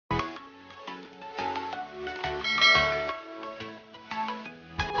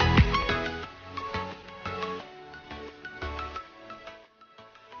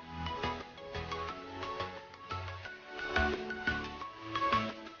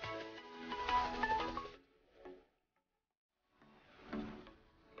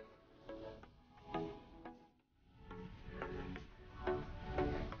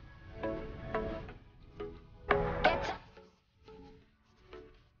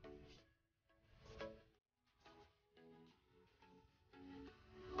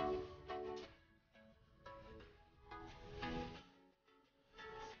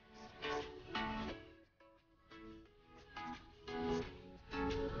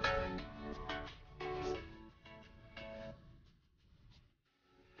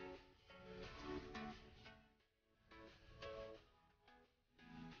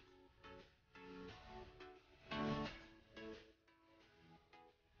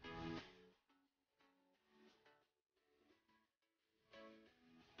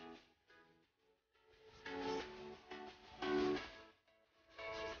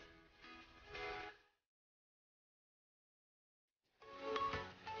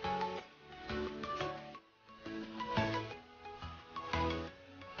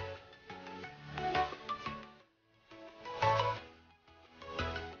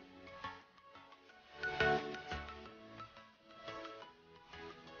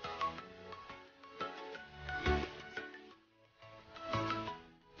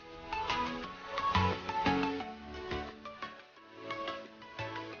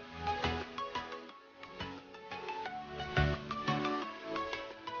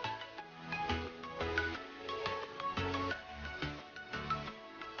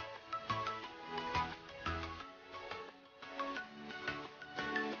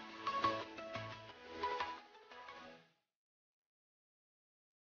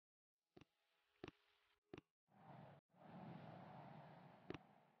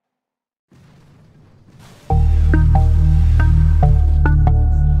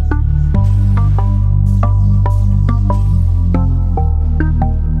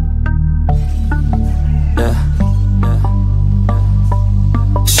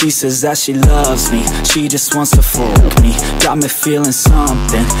She says that she loves me, she just wants to fuck me. Got me feeling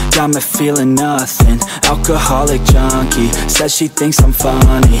something, got me feeling nothing. Alcoholic junkie, says she thinks I'm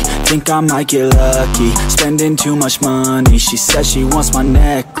funny. Think I might get lucky, spending too much money. She says she wants my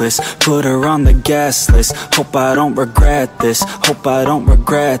necklace, put her on the guest list. Hope I don't regret this, hope I don't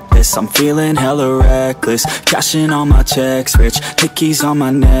regret this. I'm feeling hella reckless, cashing all my checks rich. Hickeys on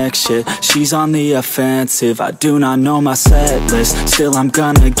my neck, shit, she's on the offensive. I do not know my set list, still I'm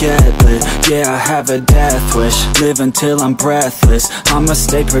gonna get lit. Yeah, I have a death wish, live until I'm breathless. I'ma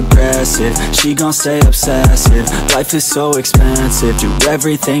stay progressive, she gon' stay obsessive. Life is so expensive, do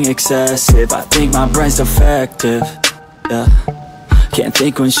everything excessive. I think my brain's defective, yeah. Can't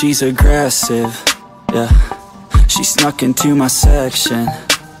think when she's aggressive, yeah. She snuck into my section,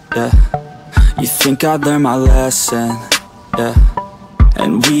 yeah. You think I'd learn my lesson, yeah.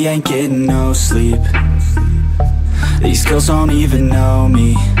 And we ain't getting no sleep. These girls don't even know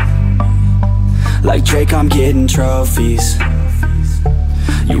me. Like Drake, I'm getting trophies.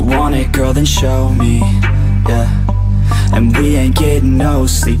 You want it, girl, then show me, yeah. And we ain't getting no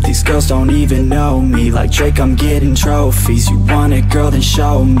sleep. These girls don't even know me. Like Drake, I'm getting trophies. You want it, girl, then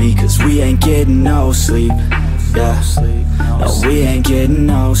show me. Cause we ain't getting no sleep, yeah. No, we ain't getting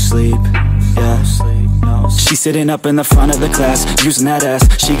no sleep, yeah. She's sitting up in the front of the class, using that ass,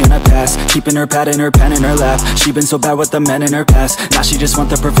 she gonna pass. Keeping her pad and her pen in her lap. She been so bad with the men in her past. Now she just want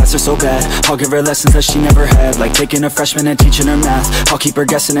the professor so bad. I'll give her lessons that she never had, like taking a freshman and teaching her math. I'll keep her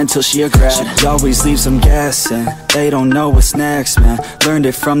guessing until she a grad. She always leaves them guessing, they don't know what's next, man. Learned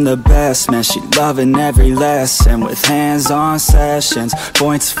it from the best, man. She loving every lesson, with hands-on sessions,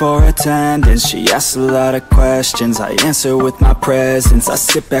 points for attendance. She asks a lot of questions, I answer with my presence. I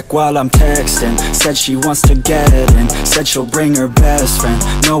sit back while I'm texting, said she wants to get in, said she'll bring her best friend.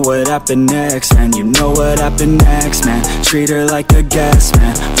 Know what happened next, man, you know what happened next, man. Treat her like a guest,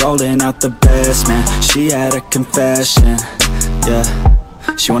 man, rolling out the best, man. She had a confession, yeah.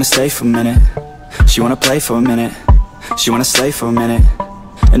 She wanna stay for a minute, she wanna play for a minute, she wanna slay for a minute,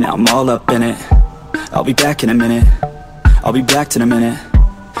 and now I'm all up in it. I'll be back in a minute, I'll be back in a minute,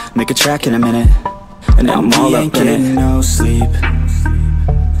 make a track in a minute, and now I'm all up in it. No sleep,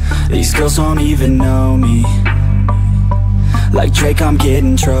 these girls don't even know me. Like Drake, I'm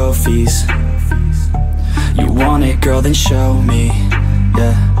getting trophies. You want it, girl, then show me,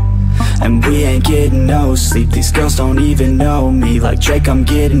 yeah. And we ain't getting no sleep. These girls don't even know me. Like Drake, I'm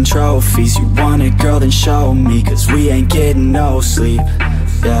getting trophies. You want it, girl, then show me. Cause we ain't getting no sleep,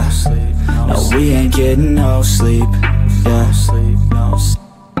 yeah. No, we ain't getting no sleep, yeah.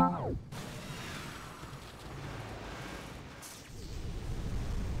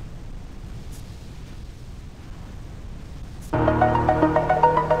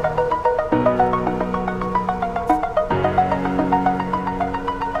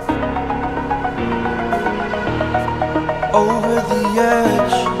 Over the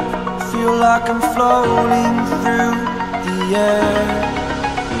edge, feel like I'm floating through the air.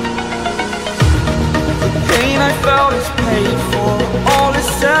 The pain I felt is paid for, all is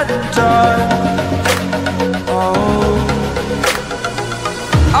said and done. Oh,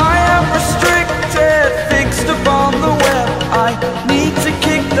 I am restricted, fixed upon the web. I need to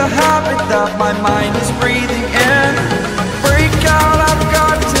kick the habit that my mind is breathing in. Break out, I've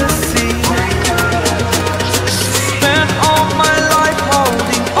got to see. Spent all my life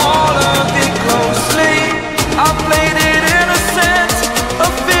holding all of it closely. I played it innocent, a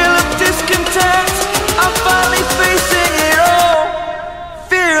feel of discontent. I'm finally facing it all,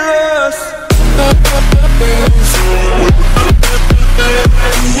 fearless.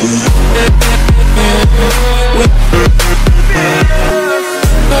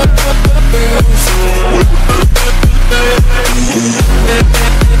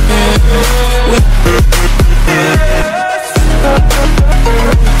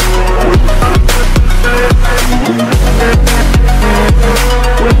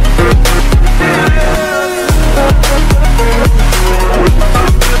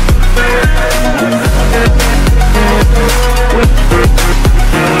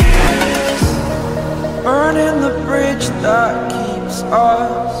 Burning the bridge that keeps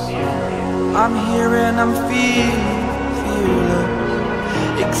us. I'm here and I'm feeling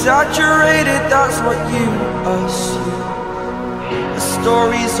fearless. Exaggerated, that's what you assume. The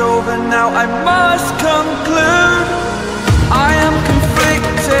story's over now, I must conclude. I am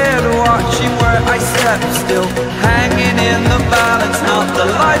conflicted, watching where I step still, hanging in the balance. Not the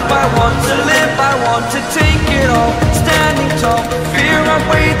life I want to live, I want to take it all. Standing tall, fear I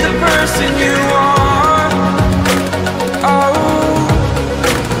weighed the person you